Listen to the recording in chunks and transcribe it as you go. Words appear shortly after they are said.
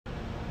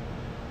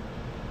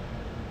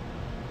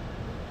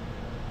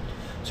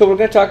So we're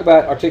going to talk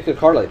about articular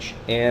cartilage,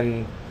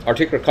 and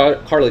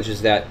cartilage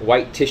is that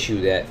white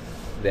tissue that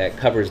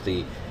covers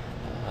the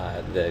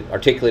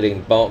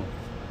articulating bone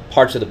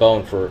parts of the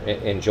bone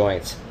in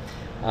joints.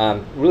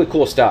 Really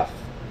cool stuff.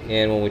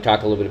 And when we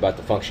talk a little bit about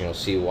the function, you'll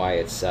see why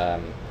it's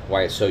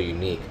so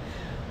unique.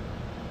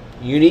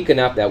 Unique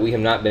enough that we have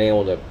not been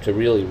able to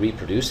really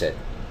reproduce it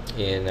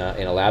in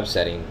a lab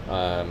setting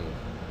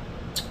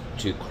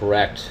to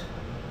correct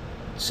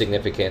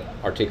significant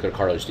articular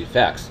cartilage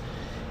defects.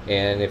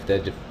 And if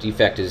the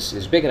defect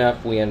is big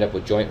enough, we end up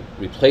with joint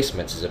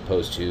replacements as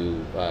opposed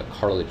to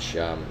cartilage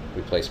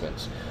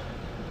replacements,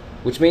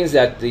 which means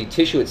that the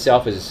tissue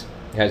itself has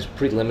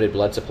pretty limited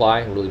blood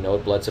supply, really no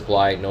blood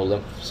supply, no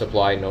lymph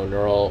supply, no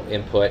neural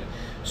input.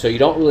 So you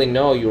don't really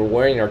know you're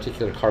wearing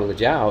articular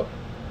cartilage out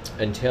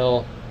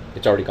until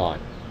it's already gone.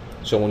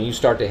 So when you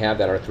start to have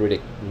that arthritic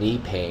knee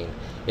pain,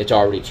 it's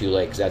already too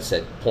late, because that's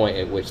that point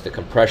at which the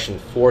compression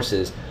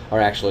forces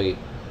are actually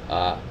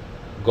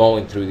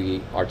going through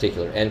the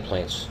articular end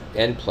plates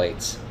and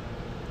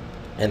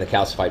the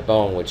calcified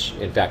bone, which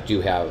in fact do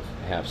have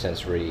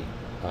sensory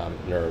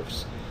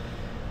nerves.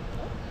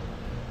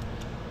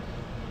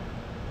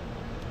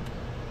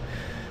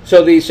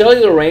 So the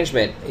cellular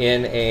arrangement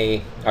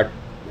in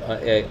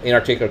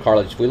articular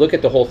cartilage, if we look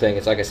at the whole thing,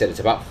 it's like I said, it's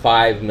about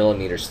 5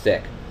 millimeters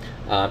thick.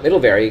 It'll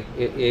vary.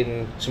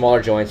 In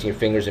smaller joints, in your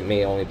fingers, it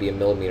may only be a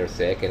millimeter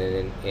thick,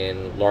 and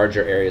in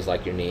larger areas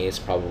like your knee, it's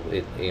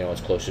probably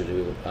it's closer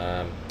to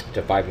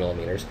 5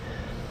 millimeters.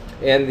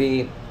 And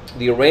the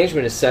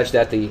arrangement is such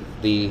that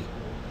the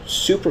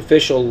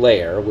superficial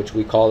layer, which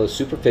we call the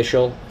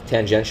superficial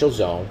tangential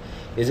zone,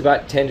 is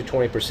about 10 to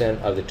 20%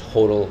 of the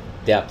total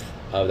depth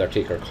of the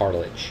articular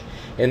cartilage,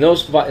 and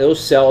those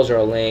cells are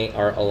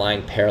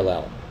aligned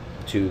parallel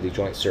to the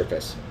joint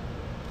surface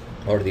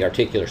or to the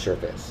articular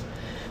surface.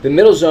 The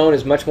middle zone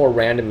is much more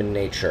random in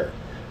nature.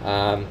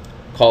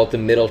 Call it the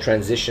middle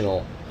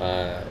transitional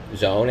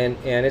zone,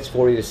 and it's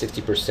 40 to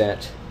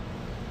 60%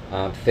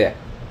 thick.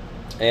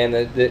 And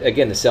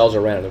again, the cells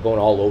are random; they're going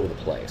all over the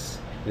place.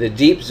 The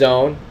deep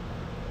zone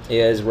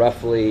is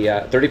roughly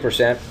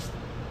 30%,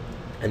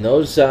 and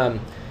those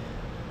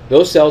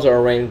cells are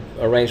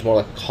arranged more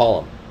like a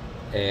column,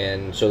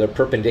 and so they're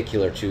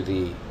perpendicular to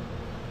the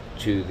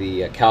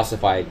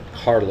calcified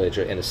cartilage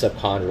and the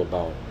subchondral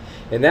bone.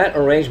 And that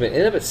arrangement in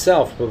and of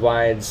itself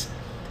provides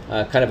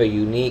kind of a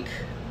unique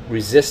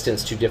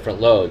resistance to different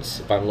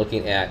loads. If I'm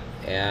looking at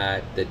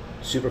the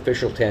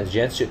superficial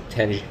tangential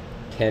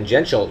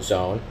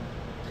zone,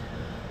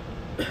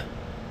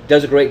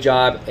 does a great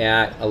job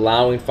at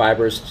allowing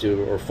fibers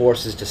or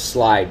forces to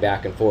slide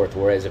back and forth,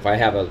 whereas if I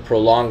have a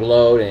prolonged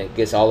load and it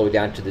gets all the way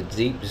down to the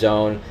deep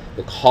zone,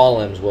 the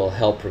columns will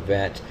help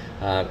prevent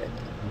the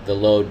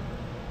load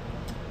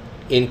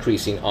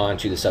increasing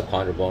onto the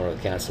subchondral bone or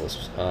the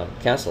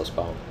cancellous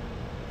bone.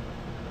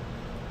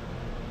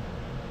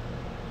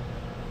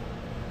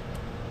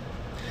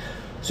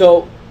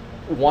 So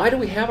why do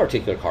we have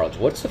articular cartilage?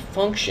 What's the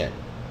function?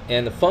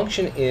 And the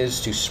function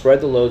is to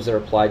spread the loads that are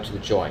applied to the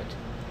joint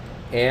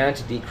and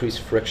to decrease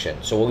friction.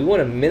 So we want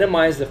to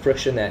minimize the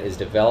friction that is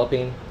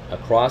developing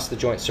across the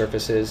joint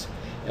surfaces,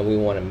 and we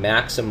want to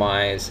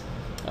maximize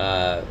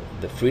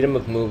the freedom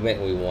of movement,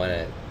 and we want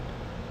to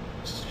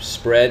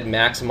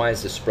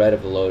maximize the spread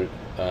of the load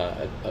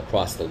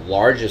across the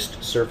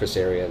largest surface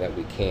area that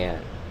we can.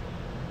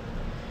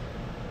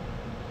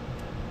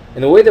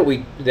 And the way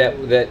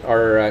that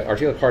our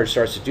articular cartilage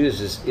starts to do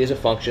this is a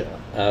function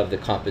of the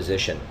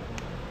composition.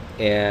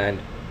 And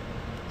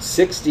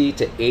 60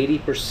 to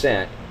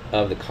 80%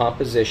 of the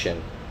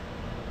composition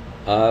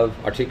of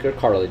articular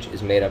cartilage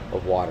is made up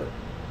of water.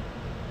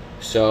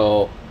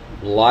 So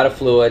a lot of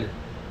fluid,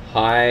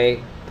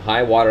 high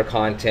water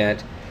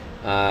content,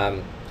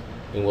 and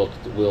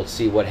we'll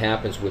see what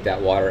happens with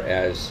that water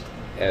as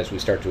we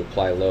start to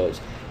apply loads.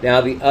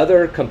 Now the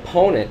other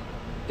component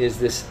is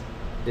this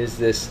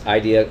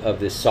idea of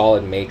this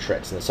solid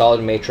matrix, and the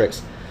solid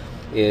matrix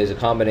is a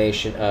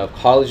combination of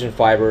collagen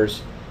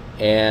fibers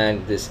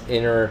and this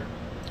inner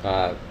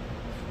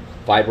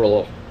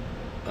fibril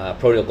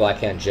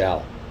proteoglycan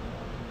gel.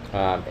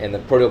 And the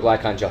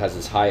proteoglycan gel has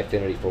this high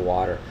affinity for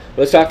water.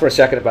 But let's talk for a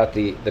second about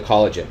the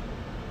collagen.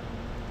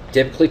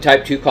 Typically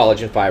type 2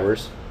 collagen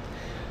fibers.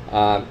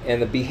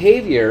 And the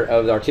behavior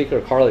of the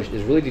articular cartilage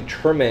is really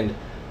determined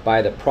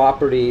by the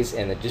properties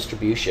and the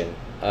distribution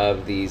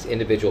of these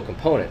individual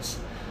components.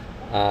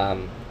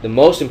 The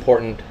most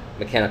important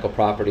mechanical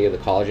property of the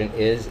collagen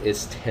is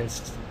its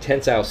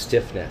tensile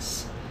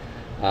stiffness.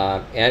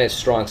 And it's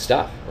strong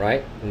stuff,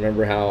 right?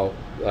 Remember how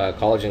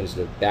collagen is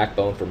the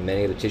backbone for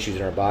many of the tissues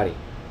in our body.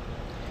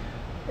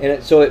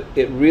 And so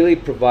it really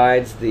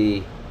provides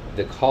the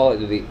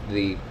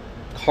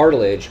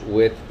cartilage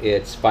with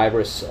its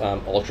fibrous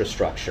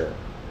ultrastructure.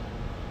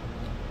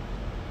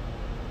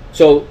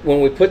 So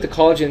when we put the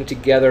collagen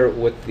together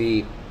with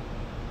the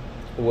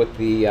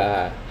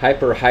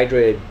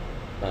hyperhydrated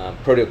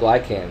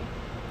proteoglycan,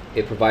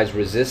 it provides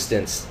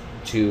resistance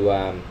to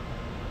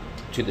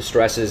the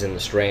stresses and the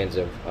strains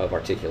of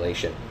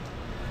articulation.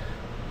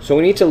 So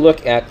we need to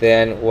look at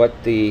then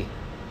what the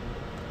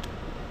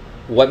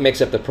what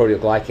makes up the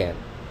proteoglycan.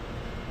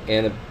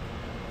 And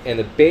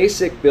the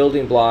basic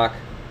building block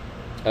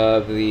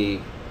of the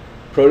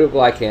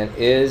proteoglycan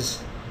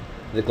is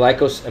the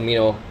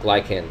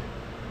glycosaminoglycan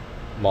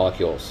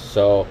molecules.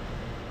 So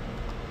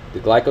the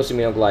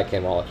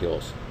glycosaminoglycan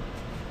molecules.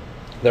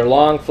 They're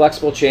long,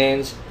 flexible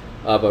chains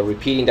of a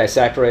repeating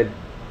disaccharide,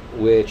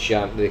 which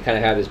they kind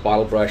of have this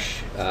bottle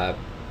brush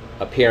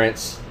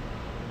appearance,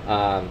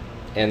 and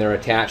they're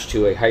attached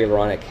to a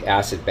hyaluronic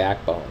acid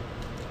backbone.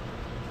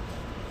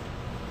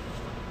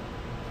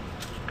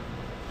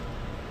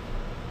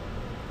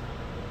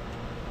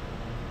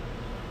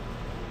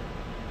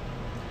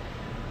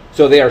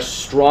 So they are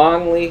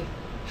strongly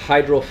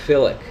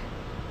hydrophilic,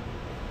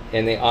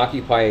 and they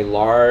occupy a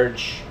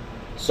large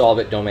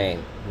solvent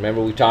domain.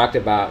 Remember, we talked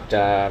about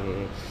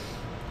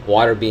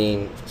water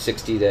being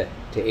 60 to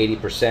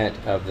 80%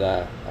 of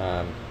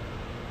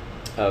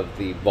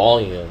the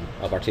volume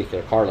of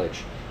articular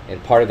cartilage,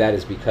 and part of that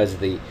is because of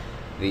the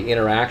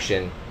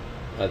interaction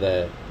of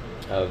the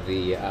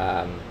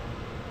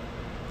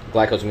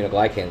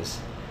glycosaminoglycans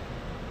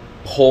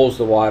pulls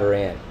the water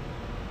in.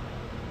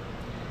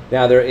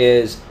 Now there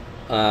is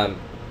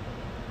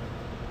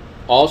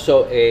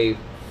also a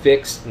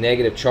fixed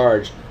negative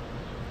charge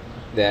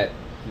that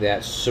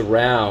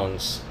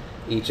surrounds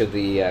each of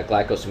the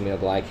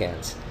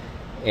glycosaminoglycans,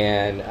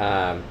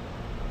 and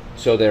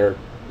so they're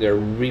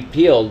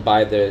repelled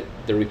by these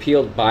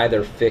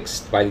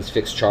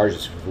fixed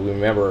charges. If we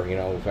remember,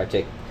 if I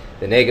take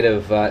the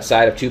negative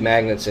side of two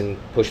magnets and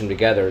push them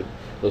together,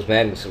 those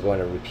magnets are going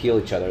to repel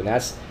each other, and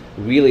that's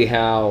really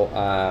how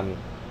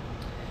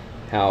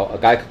a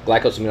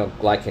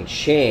glycosaminoglycan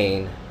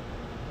chain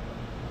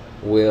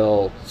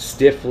will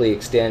stiffly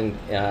extend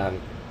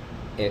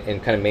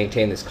and kind of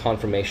maintain this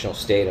conformational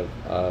state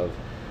of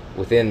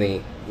within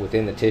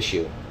the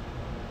tissue.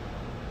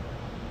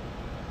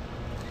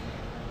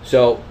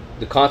 So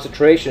the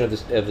concentration of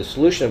the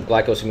solution of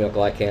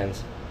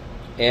glycosaminoglycans,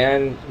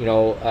 and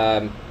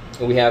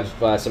we have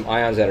some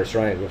ions that are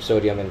surrounded with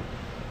sodium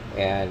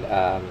and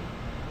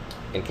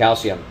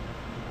calcium,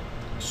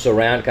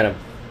 kind of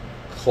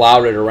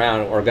clouded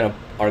around, are going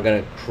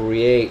to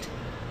create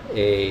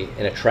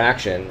an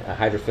attraction, a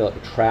hydrophilic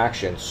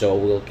attraction. So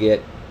we'll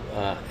get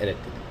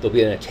there'll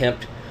be an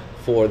attempt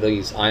for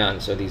these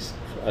ions of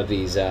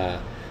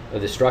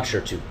the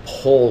structure to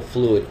pull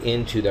fluid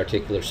into the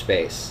articular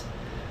space.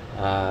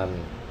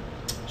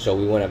 So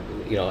we want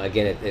to,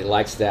 again, it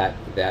likes that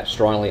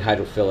strongly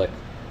hydrophilic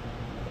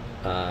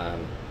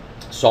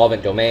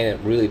solvent domain. It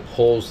really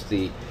pulls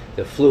the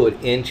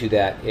fluid into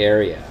that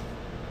area.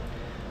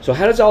 So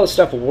how does all this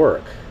stuff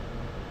work?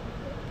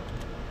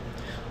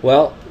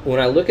 Well, when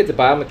I look at the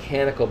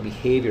biomechanical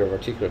behavior of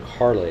articular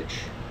cartilage,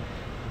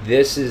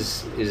 this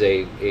is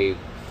a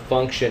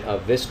function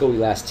of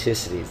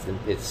viscoelasticity.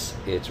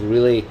 It's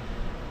really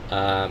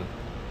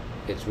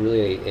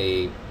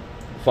a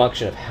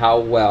function of how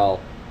well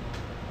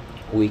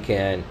we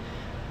can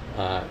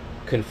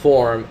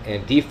conform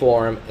and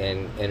deform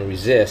and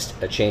resist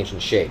a change in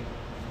shape.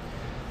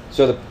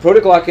 So the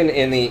proteoglycan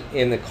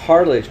in the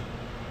cartilage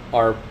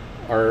are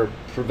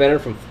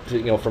prevented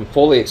from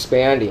fully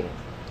expanding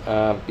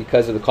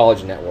because of the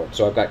collagen network.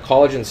 So I've got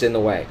collagens in the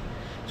way,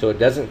 so it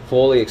doesn't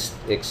fully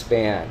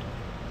expand.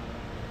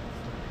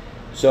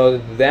 So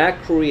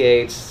that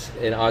creates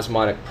an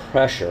osmotic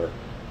pressure,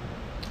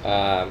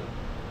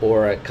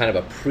 or a kind of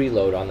a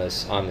preload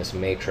on this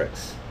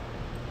matrix.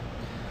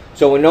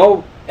 So when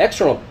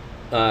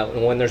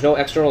there's no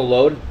external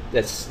load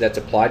that's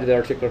applied to the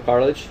articular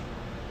cartilage,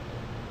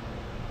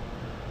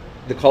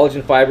 the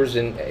collagen fibers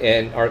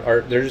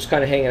are they're just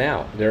kind of hanging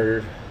out.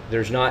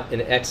 There's not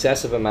an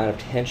excessive amount of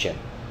tension.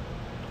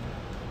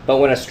 But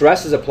when a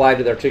stress is applied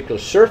to the articular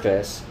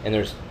surface and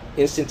there's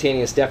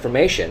instantaneous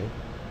deformation,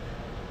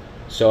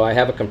 so I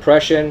have a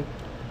compression,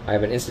 I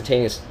have an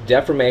instantaneous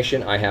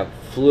deformation, I have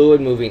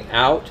fluid moving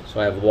out, so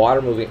I have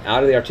water moving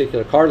out of the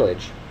articular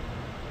cartilage,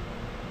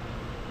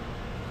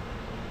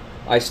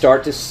 I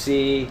start to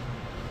see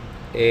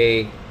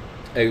a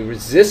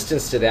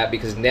resistance to that,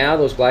 because now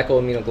those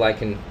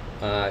glycosaminoglycan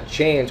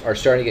chains are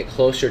starting to get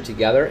closer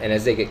together, and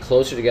as they get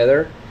closer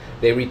together,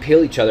 they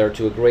repel each other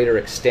to a greater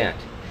extent.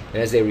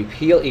 And as they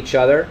repel each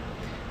other,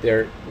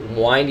 they're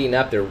winding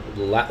up, they're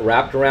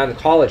wrapped around the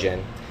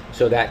collagen,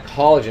 so that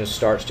collagen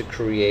starts to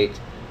create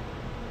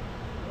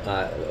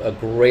a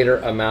greater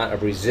amount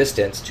of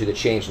resistance to the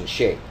change in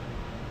shape.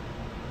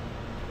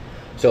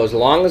 So as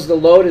long as the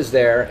load is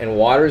there and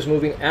water is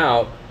moving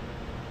out,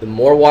 the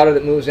more water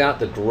that moves out,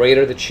 the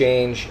greater the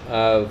change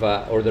of,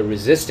 or the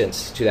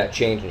resistance to that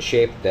change in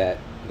shape that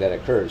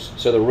occurs.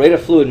 So the rate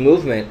of fluid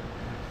movement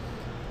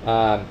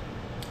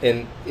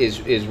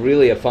is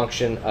really a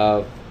function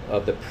of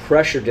the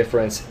pressure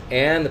difference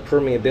and the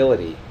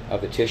permeability of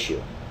the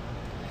tissue.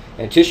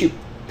 And tissue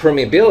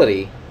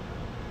permeability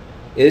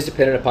is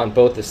dependent upon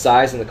both the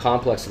size and the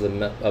complex of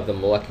the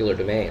molecular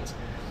domains.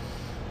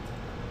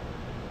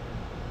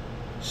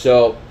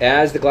 So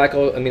as the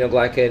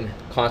glycosaminoglycan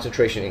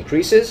concentration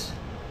increases,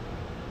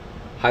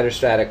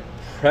 hydrostatic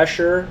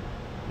pressure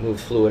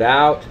moves fluid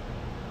out,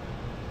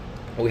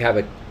 we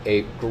have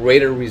a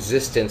greater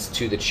resistance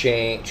to the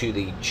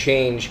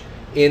change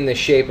in the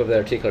shape of the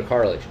articular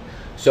cartilage.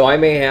 So I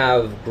may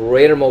have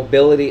greater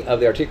mobility of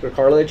the articular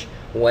cartilage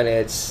when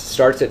it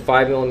starts at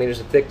 5 millimeters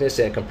of thickness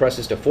and it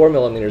compresses to 4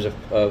 millimeters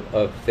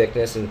of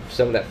thickness, and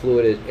some of that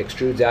fluid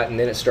extrudes out, and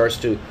then it starts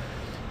to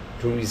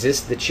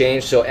resist the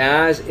change. So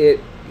as it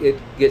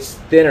gets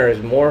thinner,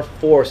 as more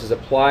force is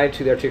applied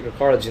to the articular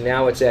cartilage, and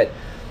now it's at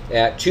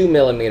 2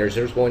 millimeters,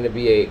 there's going to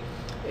be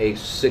a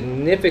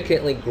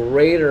significantly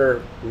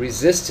greater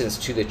resistance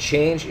to the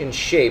change in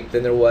shape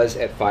than there was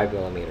at 5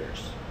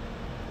 millimeters.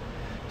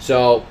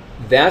 So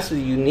that's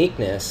the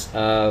uniqueness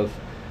of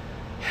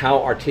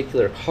how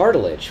articular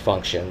cartilage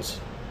functions,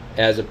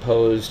 as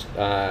opposed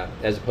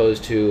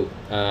to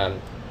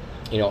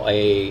you know,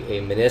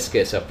 a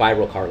meniscus, a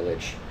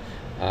fibrocartilage,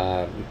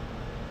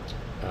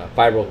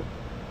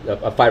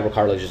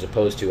 fibrocartilage as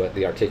opposed to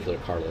the articular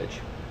cartilage.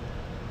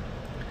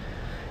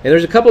 And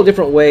there's a couple of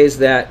different ways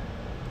that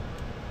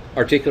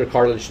articular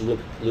cartilage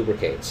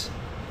lubricates,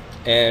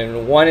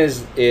 and one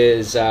is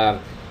the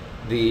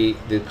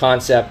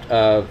concept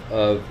of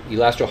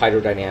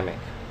elastrohydrodynamic.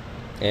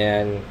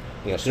 And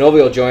you know,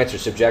 synovial joints are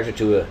subjected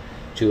to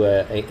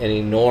an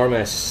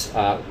enormous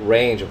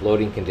range of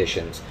loading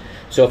conditions.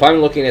 So if I'm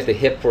looking at the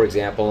hip, for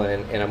example,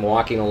 and I'm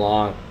walking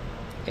along,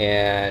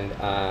 and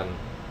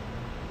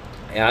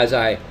as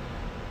I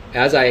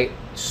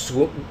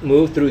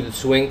move through the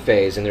swing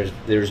phase, and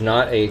there's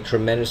not a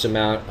tremendous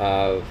amount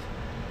of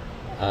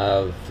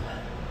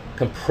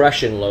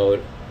compression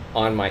load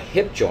on my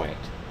hip joint,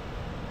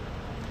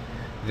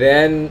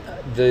 then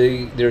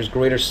there's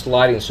greater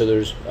sliding, so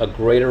there's a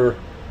greater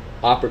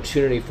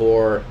opportunity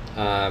for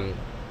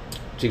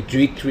to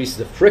decrease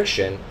the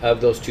friction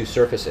of those two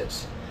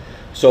surfaces.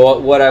 So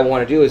what I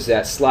want to do is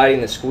that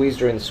sliding the squeeze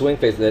during the swing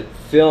phase, that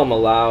film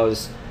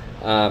allows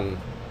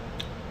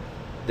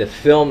the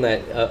film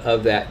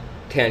of that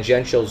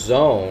tangential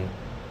zone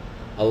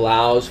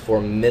allows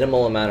for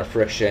minimal amount of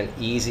friction,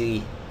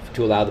 easy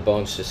to allow the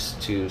bones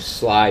to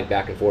slide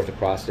back and forth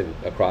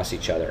across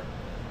each other.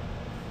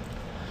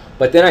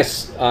 But then I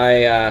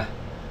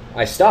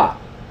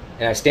stop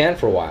and I stand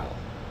for a while.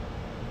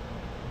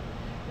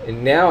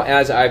 And now,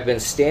 as I've been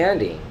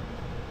standing,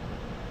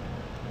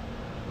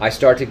 I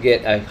start to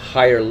get a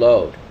higher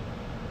load.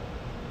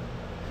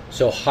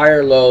 So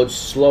higher loads,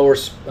 slower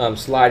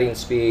sliding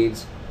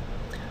speeds.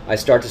 I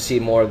start to see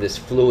more of this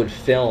fluid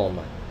film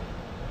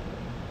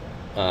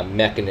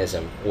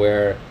mechanism,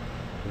 where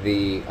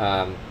the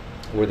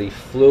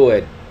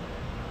fluid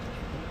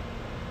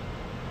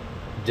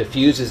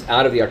diffuses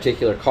out of the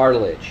articular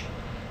cartilage,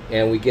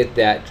 and we get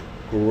that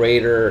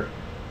greater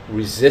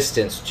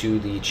resistance to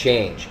the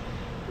change.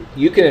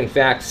 You can in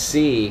fact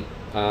see,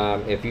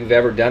 if you've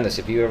ever done this,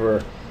 if you've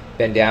ever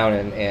been down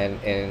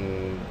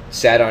and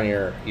sat on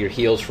your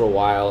heels for a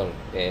while and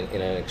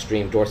in an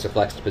extreme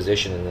dorsiflexed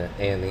position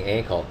in the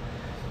ankle,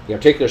 the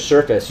articular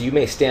surface, you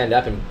may stand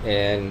up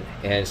and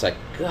it's like,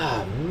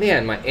 God,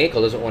 man, my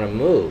ankle doesn't want to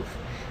move.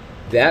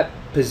 That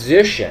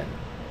position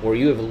where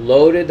you have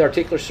loaded the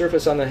articular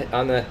surface on the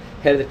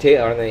head of the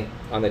tail,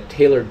 on the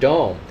talar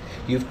dome,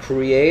 you've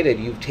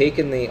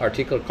taken the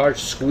articular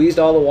cartilage, squeezed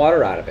all the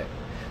water out of it.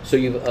 So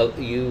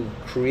you've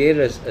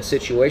created a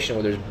situation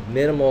where there's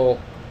minimal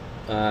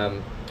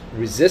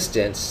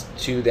resistance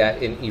to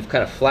that, and you've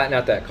kind of flattened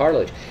out that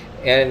cartilage.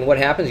 And what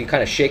happens? You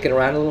kind of shake it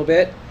around a little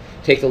bit,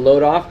 take the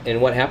load off,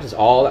 and what happens?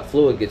 All that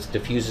fluid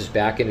diffuses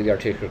back into the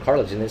articular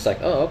cartilage, and it's like,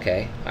 oh,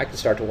 okay, I can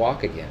start to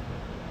walk again.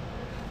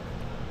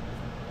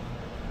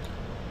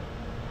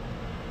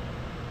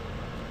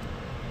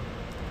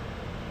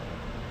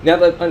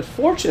 Now,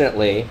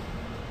 unfortunately,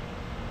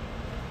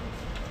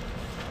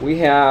 we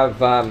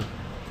have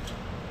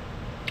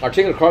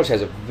articular cartilage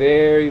has a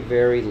very,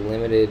 very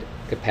limited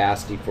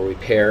capacity for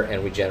repair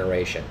and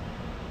regeneration.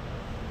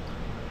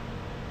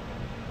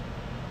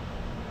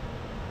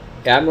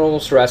 Abnormal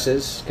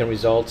stresses can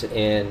result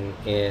in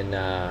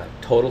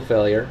total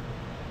failure.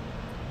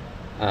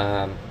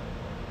 One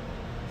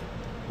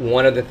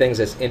of the things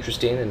that's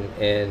interesting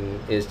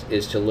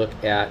is to look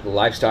at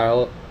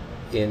lifestyle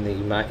in the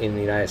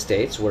United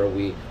States, where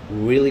we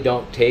really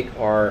don't take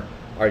our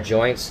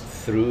joints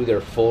through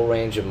their full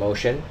range of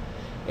motion,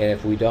 and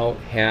if we don't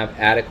have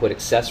adequate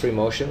accessory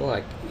motion,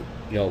 like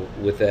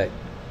with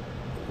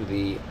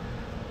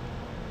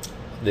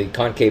the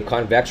concave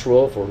convex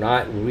rule, if we're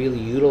not really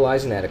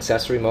utilizing that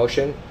accessory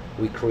motion,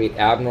 we create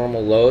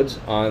abnormal loads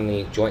on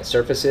the joint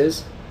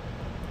surfaces,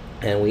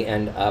 and we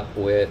end up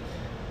with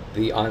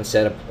the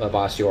onset of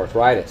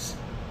osteoarthritis.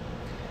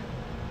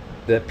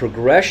 The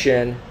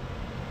progression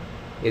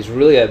is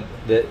really a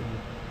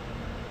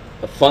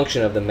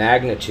function of the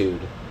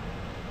magnitude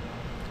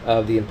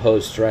of the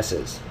imposed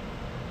stresses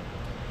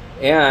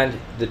and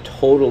the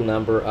total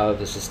number of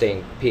the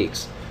sustained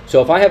peaks.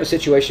 So if I have a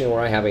situation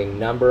where I have a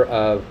number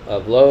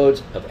of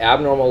loads, of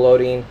abnormal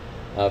loading,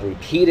 of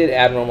repeated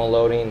abnormal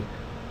loading,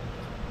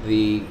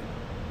 the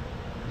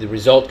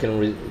result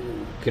can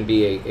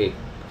be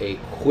a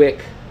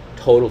quick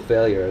total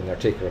failure in the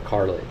articular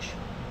cartilage.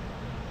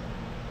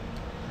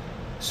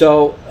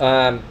 So,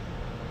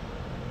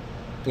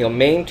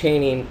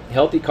 maintaining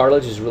healthy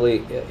cartilage is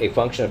really a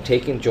function of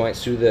taking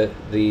joints through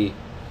the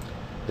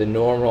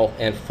normal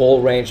and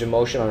full range of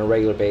motion on a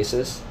regular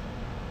basis,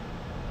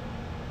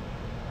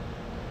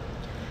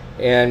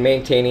 and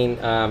maintaining,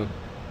 and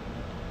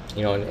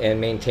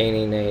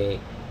maintaining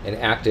an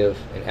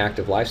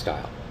active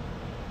lifestyle.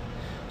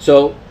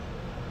 So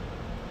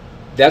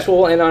that's what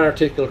we'll end on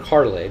articular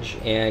cartilage,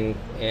 and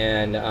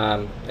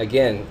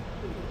again,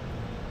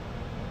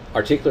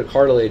 articular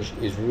cartilage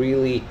is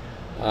really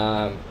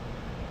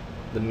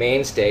the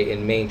mainstay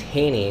in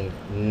maintaining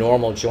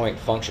normal joint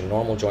function,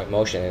 normal joint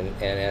motion,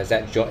 and as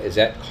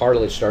that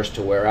cartilage starts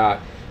to wear out,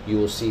 you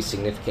will see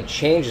significant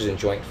changes in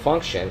joint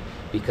function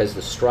because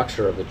the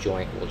structure of the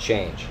joint will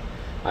change.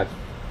 I've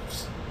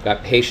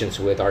got patients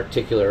with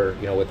articular,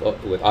 with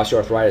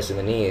osteoarthritis in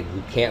the knee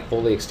who can't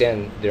fully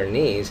extend their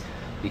knees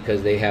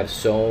because they have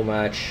so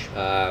much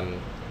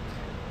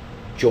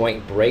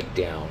joint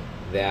breakdown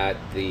that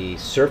the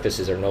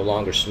surfaces are no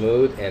longer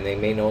smooth and they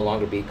may no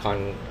longer be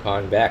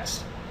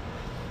convex.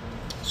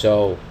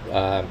 So,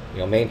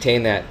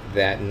 maintain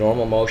that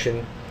normal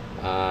motion,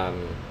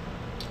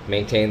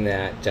 maintain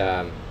that,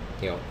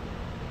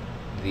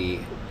 the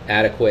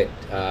adequate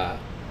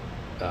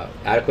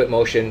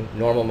motion,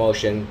 normal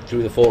motion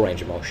through the full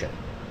range of motion.